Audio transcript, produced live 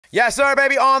Yes, sir,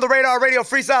 baby. On the radar, radio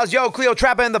freestyles. Yo,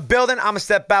 Cleotrapa in the building. I'ma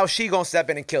step out. She gonna step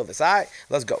in and kill this. All right,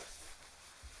 let's go.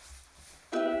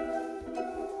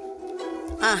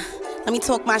 Let me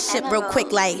talk my shit real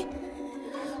quick, like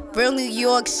real New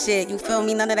York shit. You feel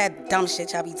me? None of that dumb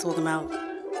shit y'all be talking about.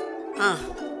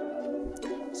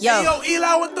 Yo,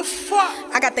 Eli, what the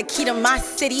fuck? I got the key to my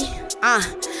city.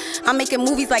 I'm making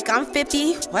movies like I'm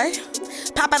 50. What?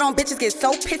 Pop out on bitches, get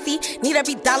so pissy. Need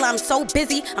every dollar, I'm so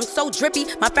busy. I'm so drippy,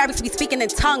 my fabrics be speaking in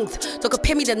tongues. So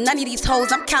compare me to none of these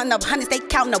hoes. I'm counting up hundreds, they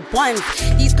counting up ones.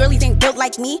 These girlies ain't built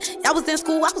like me. I was in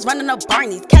school, I was running up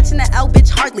Barney's. Catching the L, bitch,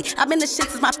 hardly. I've been the shit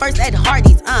since my first Ed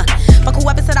Hardy's. Fuck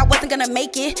whoever said I wasn't gonna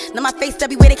make it. Now my face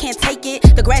everywhere, they can't take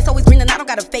it. The grass always green and I don't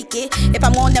gotta fake it. If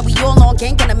I'm on, then we all on,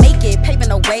 gang gonna make it. Paving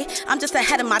the way, I'm just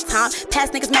ahead of my time.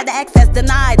 Past niggas mad, the access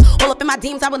denied. All up in my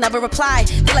DMs, I will never reply.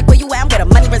 They like, where you at? I'm where the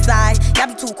money reside. Y'all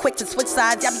be too quick to switch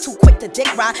sides, y'all be too quick to dick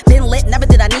ride. Been lit, never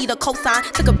did I need a cosign.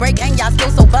 Took a break and y'all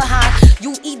still so behind.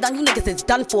 You eat done, you niggas is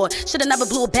done for. Shoulda never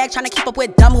blew a bag trying to keep up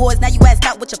with dumb whores. Now you asked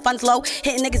out with your funds low.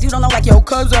 Hitting niggas you don't know like yo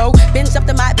cuzzo. Been jumped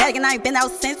in my bag and I ain't been out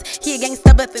since. He a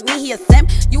gangsta but for me he a simp.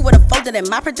 You would've folded in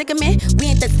my predicament. We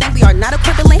ain't the same, we are not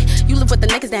equivalent. You live with the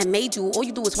niggas that made you. All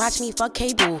you do is watch me fuck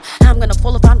cable. I'm gonna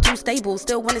fall if I'm too stable.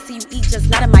 Still wanna see you eat, just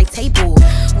not at my table.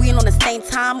 We ain't on the same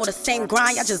time or the same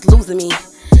grind, y'all just losing me.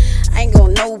 I ain't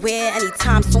going nowhere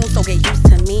anytime soon, so get used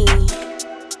to me,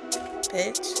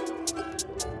 bitch.